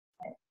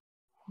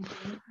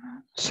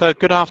So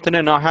good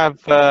afternoon. I have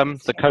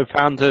the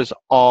co-founders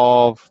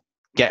of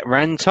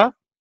GetRentR,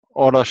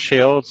 Ola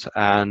Shields,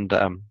 and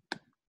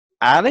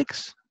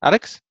Alex.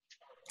 Alex.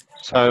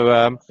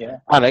 So yeah,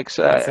 Alex,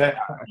 that's it.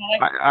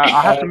 I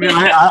have to admit,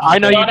 I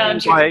know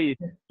you by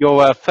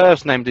your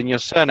first name and your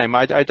surname.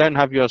 I don't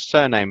have your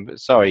surname.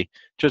 Sorry.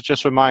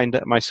 Just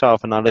remind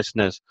myself and our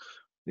listeners.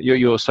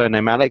 Your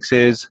surname, Alex,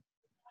 is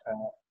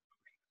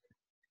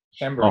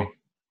Shembri. Oh,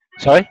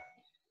 sorry.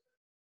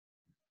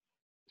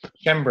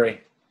 Shembri.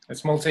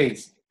 It's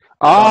Maltese.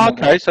 Oh,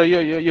 okay. So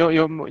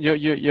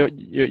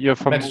you're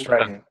from Malta.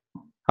 Mediterranean.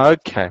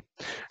 Okay.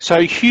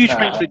 So huge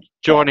thanks for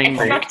joining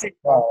me.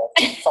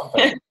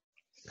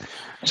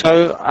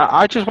 So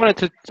I just wanted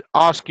to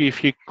ask you a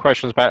few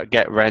questions about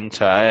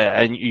GetRentR,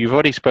 and you've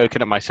already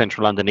spoken at my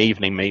Central London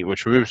evening meet,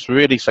 which was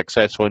really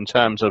successful in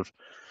terms of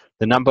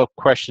the number of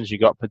questions you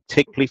got,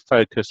 particularly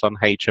focused on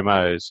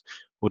HMOs.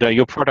 Although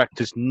your product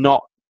is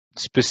not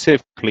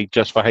specifically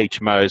just for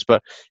HMOs,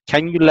 but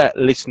can you let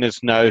listeners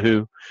know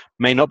who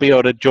may not be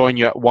able to join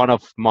you at one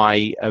of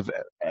my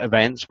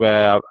events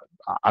where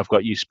I've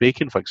got you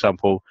speaking, for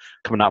example,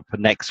 coming up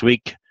next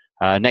week?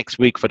 Next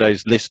week, for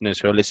those listeners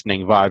who are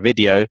listening via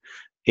video,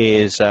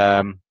 is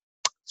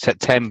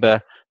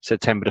September the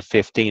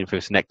 15th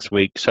is next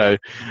week. So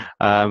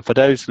for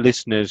those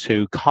listeners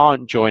who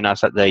can't join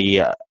us at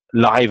the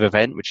live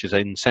event, which is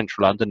in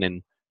Central London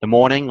in the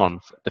morning on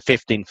the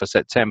 15th of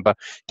September,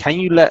 can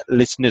you let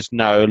listeners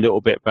know a little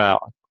bit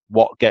about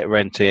what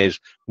GetRentR is,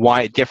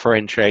 why it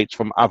differentiates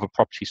from other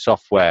property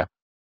software?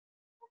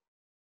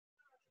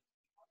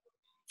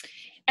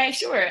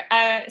 Sure.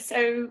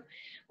 So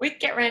with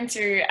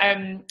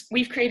GetRentR,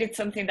 we've created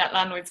something that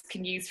landlords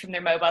can use from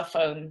their mobile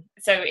phone.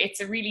 So it's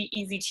a really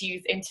easy to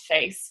use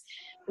interface.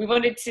 We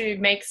wanted to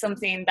make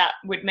something that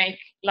would make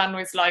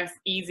landlords' lives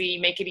easy,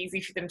 make it easy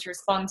for them to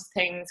respond to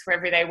things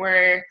wherever they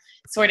were,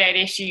 sort out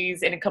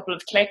issues in a couple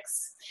of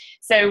clicks.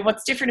 So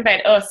what's different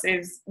about us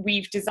is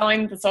we've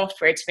designed the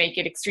software to make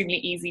it extremely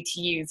easy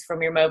to use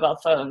from your mobile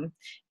phone.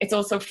 It's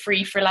also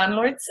free for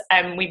landlords,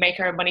 and we make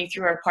our money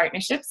through our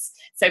partnerships,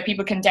 so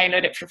people can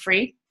download it for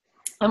free.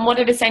 And what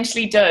it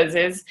essentially does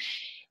is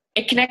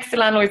it connects the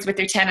landlords with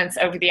their tenants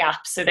over the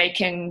app, so they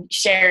can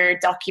share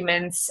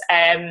documents,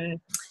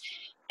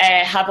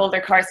 have all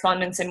their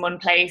correspondence in one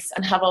place,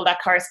 and have all that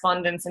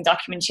correspondence and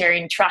document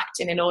sharing tracked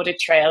in an audit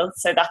trail,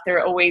 so that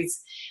they're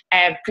always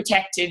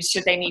protected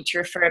should they need to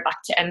refer back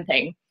to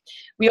anything.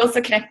 We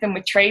also connect them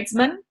with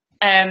tradesmen.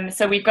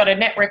 So we've got a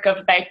network of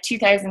about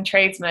 2,000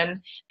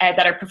 tradesmen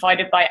that are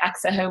provided by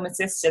AXA Home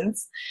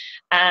Assistance.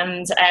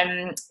 And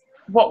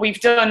what we've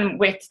done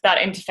with that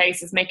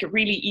interface is make it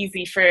really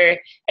easy for a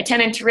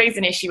tenant to raise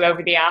an issue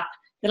over the app.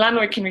 The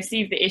landlord can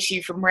receive the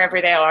issue from wherever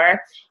they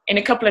are. In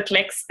a couple of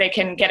clicks, they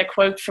can get a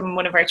quote from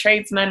one of our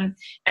tradesmen,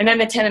 and then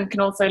the tenant can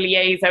also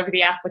liaise over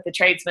the app with the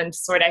tradesman to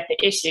sort out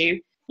the issue.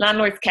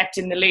 Landlord's kept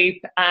in the loop,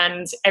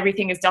 and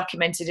everything is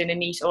documented in a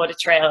neat audit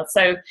trail.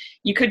 So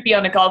you could be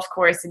on a golf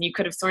course and you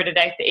could have sorted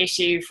out the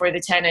issue for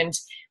the tenant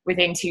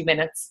within 2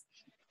 minutes.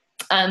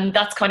 And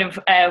that's kind of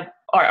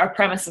our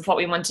premise of what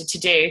we wanted to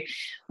do.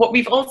 What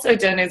we've also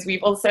done is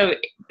we've also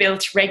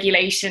built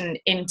regulation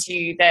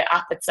into the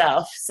app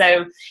itself.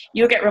 So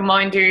you'll get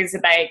reminders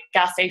about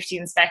gas safety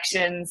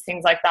inspections,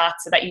 things like that,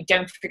 so that you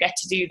don't forget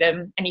to do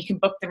them, and you can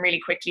book them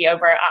really quickly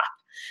over our app.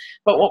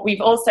 But what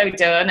we've also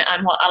done,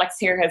 and what Alex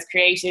here has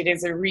created,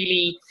 is a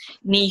really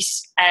neat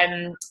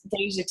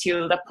data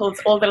tool that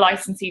pulls all the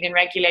licensing and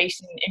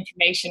regulation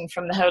information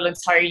from the whole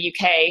entire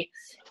UK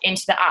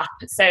into the app.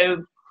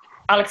 So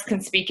Alex can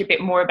speak a bit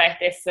more about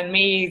this than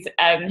me.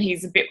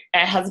 He's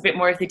has a bit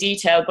more of the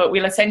detail, but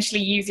we'll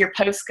essentially use your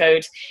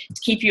postcode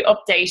to keep you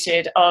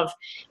updated of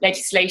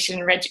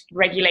legislation,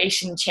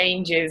 regulation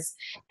changes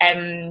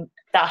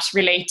that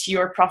relate to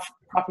your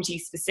property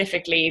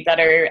specifically, that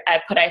are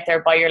put out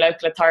there by your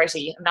local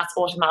authority, and that's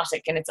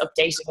automatic and it's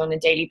updated on a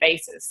daily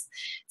basis.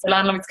 So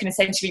landlords can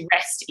essentially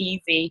rest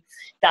easy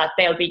that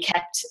they'll be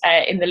kept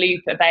in the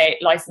loop about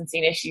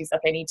licensing issues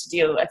that they need to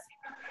deal with.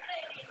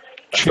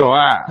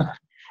 Sure.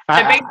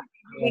 So basically,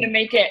 we want to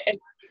make it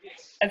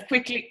as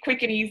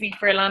quick and easy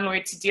for a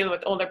landlord to deal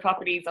with all their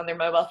properties on their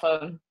mobile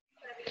phone.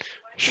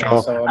 Sure.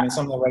 Yeah, so I mean,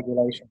 some of the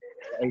regulations,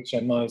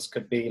 HMOs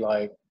could be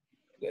like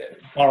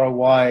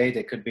borough-wide.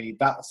 It could be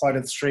that side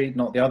of the street,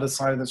 not the other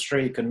side of the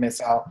street. It could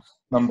miss out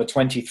number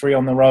 23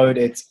 on the road.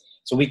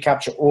 So we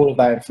capture all of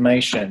that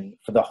information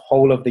for the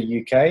whole of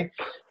the UK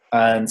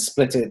and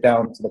split it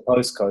down to the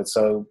postcode.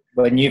 So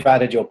when you've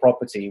added your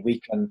property, we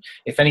can,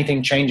 if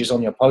anything changes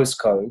on your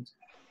postcode,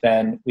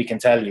 then we can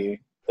tell you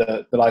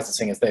the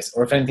licensing is this.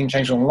 Or if anything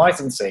changes on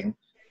licensing,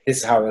 this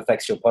is how it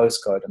affects your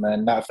postcode. And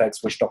then that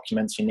affects which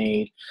documents you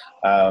need.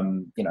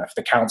 If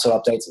the council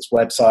updates its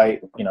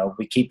website,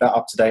 we keep that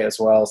up to date as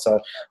well.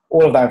 So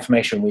all of that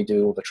information we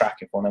do all the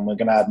tracking for, and we're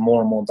going to add more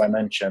and more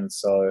dimensions.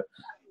 So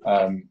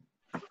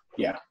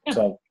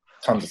so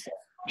tons of stuff.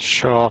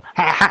 Sure.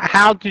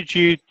 How did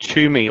you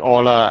two meet,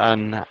 Ola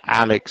and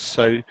Alex?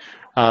 So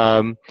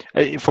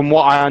From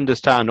what I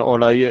understand,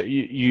 Ola,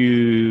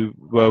 you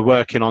were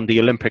working on the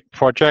Olympic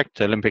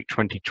project, Olympic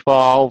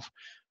 2012.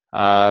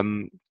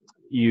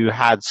 You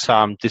had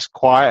some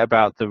disquiet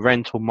about the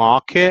rental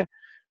market,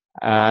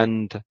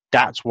 and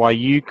that's why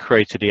you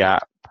created the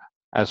app,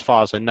 as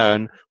far as I know.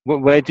 And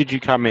where did you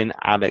come in,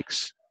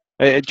 Alex?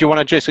 Do you want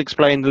to just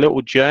explain the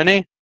little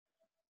journey?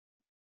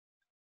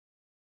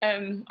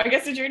 I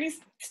guess the journey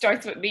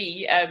starts with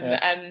me.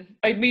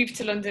 I moved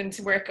to London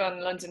to work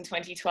on London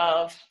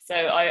 2012. So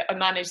I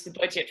managed the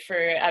budget for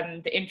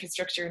the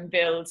infrastructure and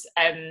build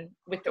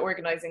with the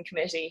organising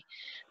committee.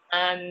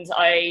 And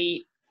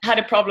I had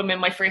a problem in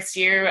my first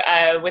year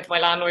with my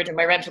landlord and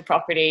my rental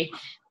property.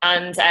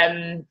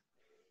 And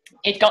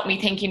it got me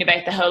thinking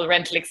about the whole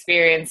rental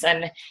experience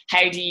and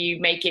how do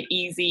you make it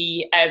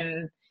easy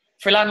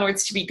for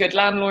landlords to be good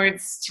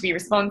landlords, to be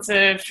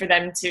responsive, for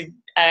them to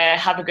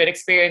have a good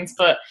experience,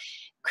 but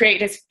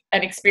create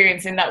an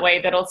experience in that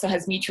way that also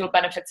has mutual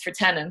benefits for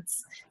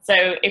tenants.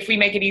 So if we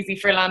make it easy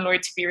for a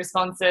landlord to be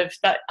responsive,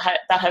 that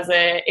has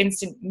an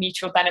instant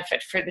mutual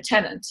benefit for the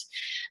tenant.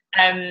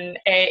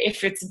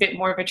 If it's a bit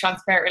more of a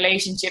transparent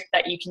relationship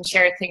that you can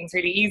share things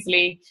really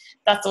easily,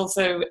 that's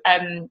also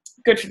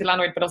good for the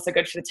landlord, but also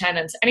good for the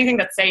tenant. Anything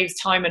that saves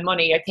time and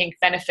money, I think,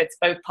 benefits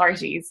both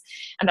parties,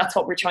 and that's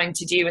what we're trying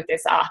to do with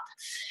this app.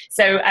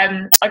 So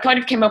I kind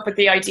of came up with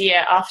the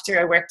idea after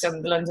I worked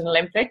on the London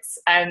Olympics.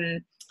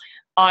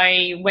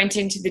 I went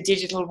into the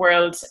digital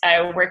world,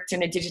 worked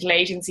in a digital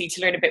agency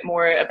to learn a bit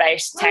more about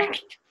tech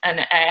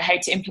and how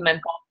to implement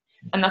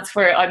that. And that's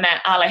where I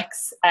met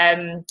Alex,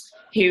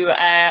 who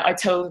I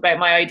told about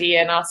my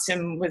idea and asked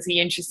him, was he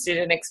interested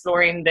in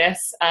exploring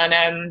this?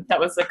 And that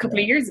was a couple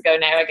of years ago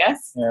now, I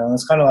guess. Yeah,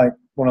 it's kind of like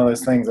one of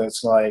those things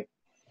that's like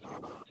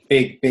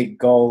big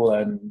goal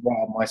and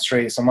right up my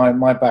street. So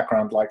my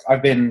background, like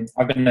I've been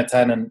a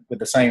tenant with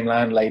the same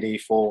landlady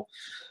for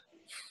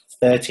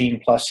 13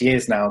 plus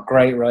years now.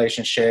 Great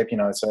relationship, you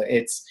know. So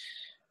it's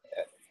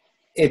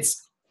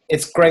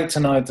great to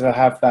know to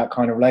have that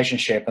kind of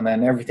relationship, and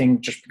then everything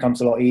just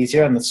becomes a lot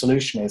easier. And the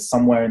solution is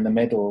somewhere in the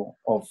middle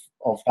of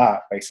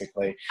that,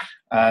 basically.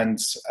 And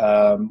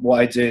what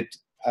I did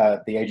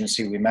at the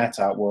agency we met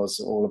at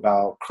was all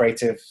about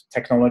creative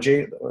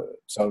technology.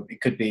 So it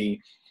could be,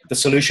 the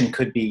solution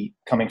could be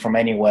coming from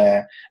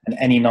anywhere and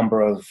any number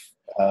of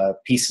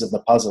pieces of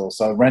the puzzle.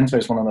 So Renter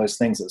is one of those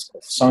things that's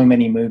got so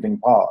many moving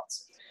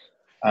parts.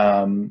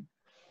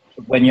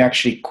 When you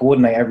actually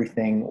coordinate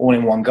everything all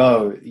in one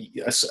go,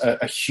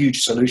 a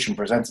huge solution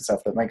presents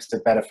itself that makes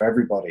it better for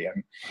everybody,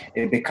 and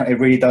it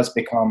really does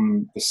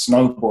become the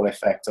snowball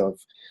effect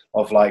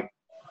of like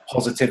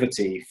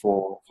positivity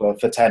for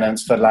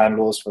tenants, for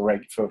landlords,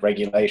 for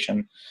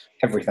regulation,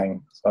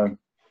 everything. So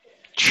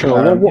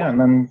sure. yeah, and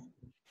then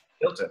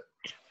built it.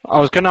 I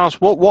was going to ask,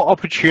 what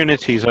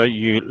opportunities are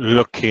you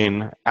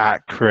looking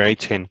at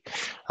creating?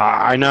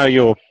 I know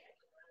you're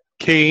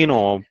keen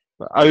or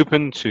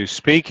open to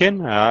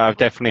speaking. I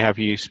definitely have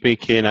you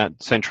speaking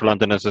at Central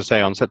London, as I say,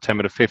 on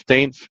September the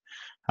 15th.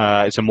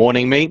 It's a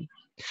morning meet.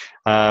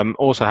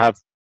 Also have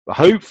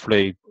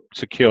hopefully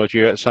secured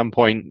you at some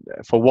point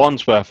for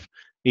Wandsworth,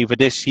 either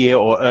this year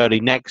or early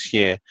next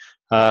year.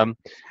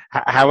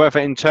 However,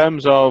 in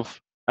terms of,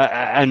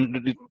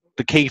 and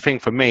the key thing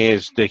for me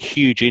is the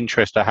huge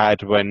interest I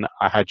had when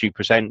I had you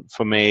present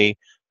for me,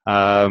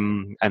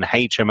 and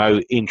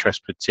HMO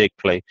interest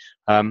particularly.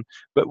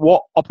 But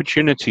what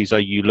opportunities are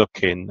you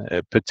looking?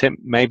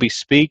 Maybe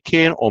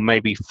speaking or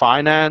maybe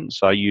finance?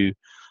 Are you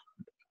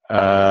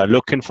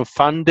looking for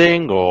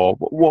funding, or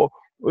what?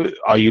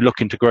 Are you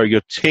looking to grow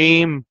your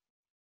team,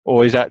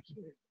 or is that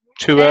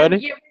too early?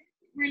 Yeah,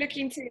 we're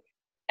looking to.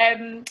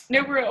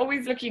 No, we're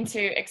always looking to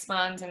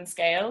expand and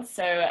scale.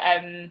 So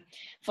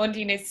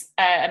funding is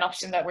an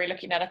option that we're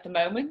looking at the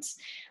moment.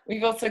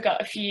 We've also got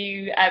a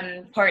few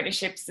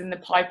partnerships in the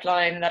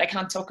pipeline that I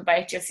can't talk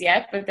about just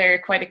yet, but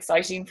they're quite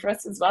exciting for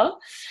us as well.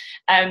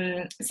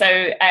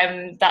 So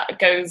that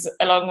goes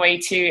a long way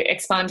to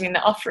expanding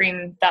the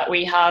offering that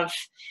we have,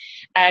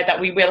 that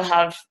we will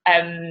have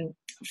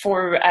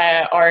for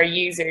our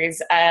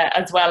users,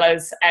 as well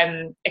as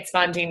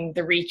expanding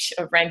the reach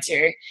of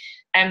Renter.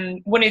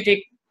 One of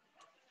the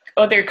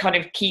other kind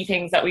of key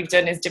things that we've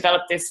done is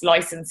develop this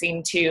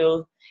licensing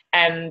tool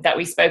that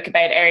we spoke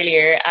about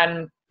earlier,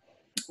 and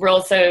we're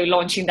also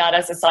launching that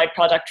as a side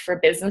product for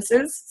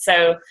businesses.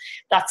 So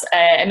that's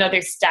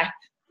another step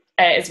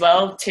as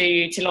well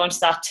to launch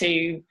that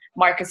to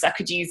markets that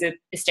could use it,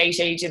 estate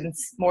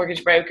agents,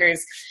 mortgage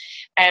brokers.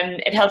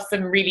 It helps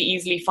them really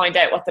easily find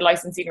out what the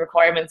licensing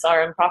requirements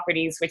are on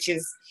properties, which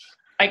is,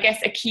 I guess,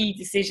 a key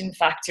decision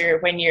factor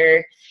when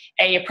you're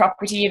a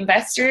property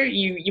investor.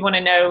 You want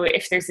to know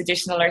if there's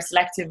additional or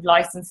selective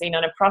licensing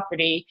on a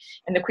property,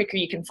 and the quicker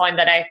you can find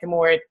that out, the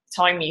more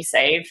time you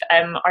save.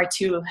 Our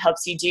tool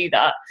helps you do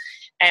that,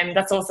 and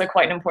that's also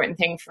quite an important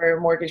thing for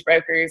mortgage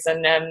brokers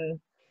and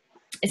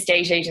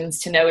estate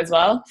agents to know as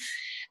well.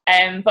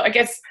 But I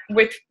guess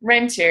with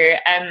Renter,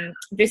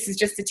 this is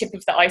just the tip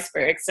of the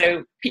iceberg.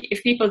 So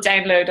if people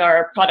download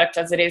our product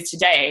as it is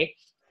today,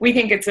 we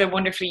think it's a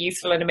wonderfully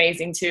useful and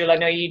amazing tool. I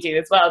know you do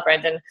as well,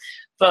 Brendan,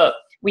 but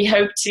we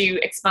hope to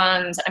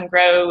expand and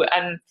grow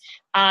and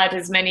add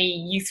as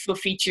many useful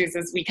features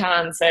as we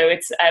can. So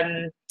it's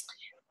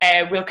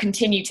we'll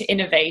continue to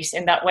innovate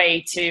in that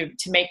way to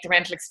make the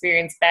rental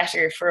experience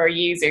better for our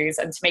users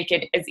and to make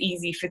it as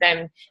easy for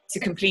them to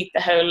complete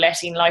the whole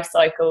letting life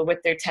cycle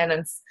with their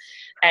tenants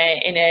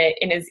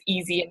in as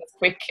easy and as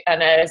quick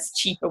and as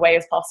cheap a way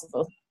as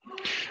possible.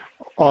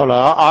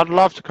 Ola, I'd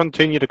love to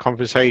continue the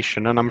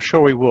conversation, and I'm sure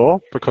we will,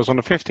 because on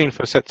the 15th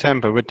of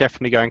September, we're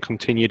definitely going to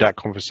continue that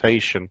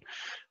conversation.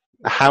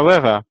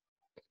 However,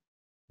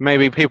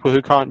 maybe people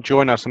who can't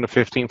join us on the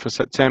 15th of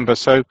September,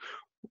 so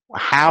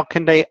how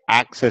can they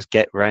access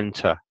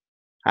GetRentR?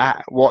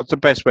 What's the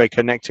best way of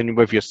connecting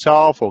with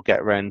yourself or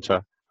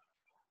GetRentR?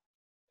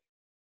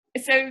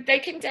 So they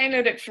can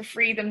download it for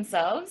free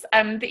themselves.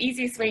 The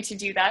easiest way to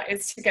do that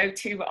is to go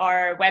to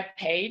our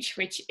webpage,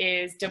 which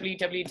is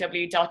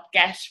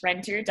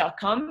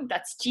www.getrentr.com.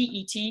 That's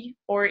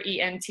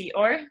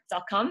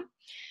GETRENTR.com.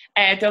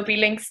 There'll be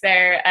links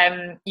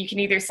there. You can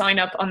either sign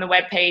up on the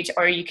webpage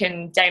or you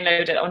can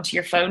download it onto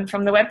your phone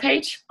from the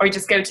webpage, or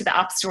just go to the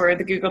App Store or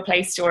the Google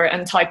Play Store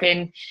and type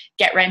in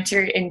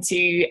GetRentR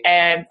into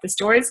the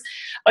stores.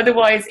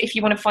 Otherwise, if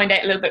you want to find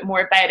out a little bit more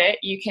about it,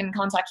 you can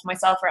contact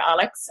myself or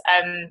Alex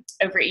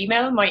over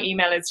email. My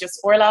email is just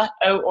Orla,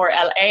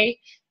 O-R-L-A,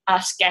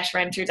 at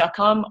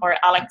GetRentr.com, or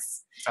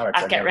Alex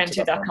at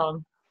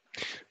GetRentr.com.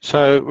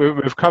 So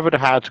we've covered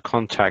how to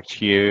contact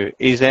you.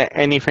 Is there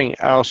anything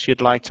else you'd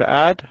like to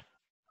add?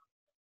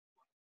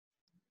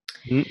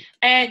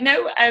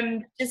 No,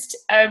 just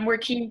we're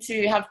keen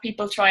to have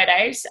people try it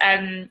out.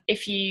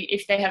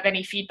 If they have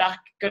any feedback,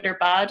 good or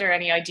bad, or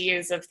any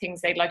ideas of things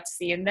they'd like to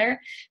see in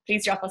there,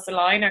 please drop us a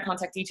line. Our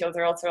contact details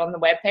are also on the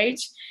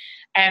webpage.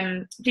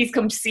 Please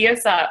come to see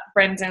us at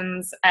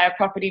Brendan's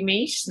property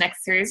meet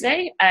next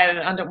Thursday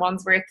and at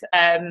Wandsworth,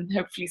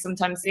 hopefully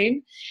sometime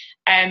soon.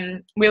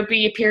 We'll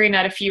be appearing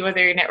at a few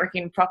other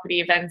networking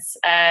property events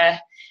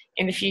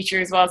in the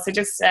future as well, so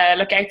just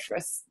look out for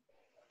us.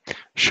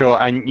 Sure,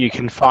 and you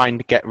can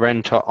find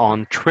GetRentR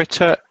on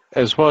Twitter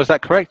as well, is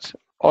that correct,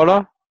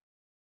 Ola?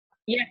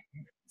 Yeah,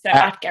 so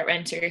at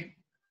GetRentR.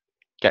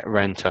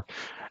 GetRentR.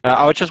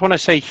 I just want to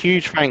say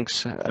huge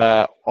thanks,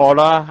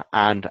 Ola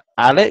and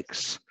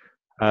Alex.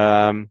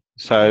 Thank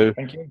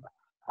you.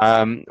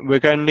 We're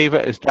going to leave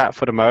it as that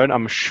for the moment.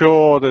 I'm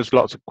sure there's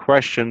lots of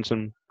questions,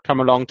 and come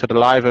along to the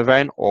live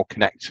event or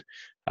connect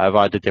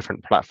via the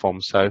different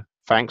platforms. So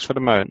thanks for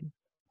the moment.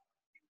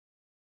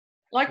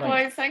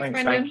 Likewise, thanks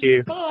Brendan. Thank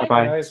you. Bye.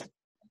 Bye-bye.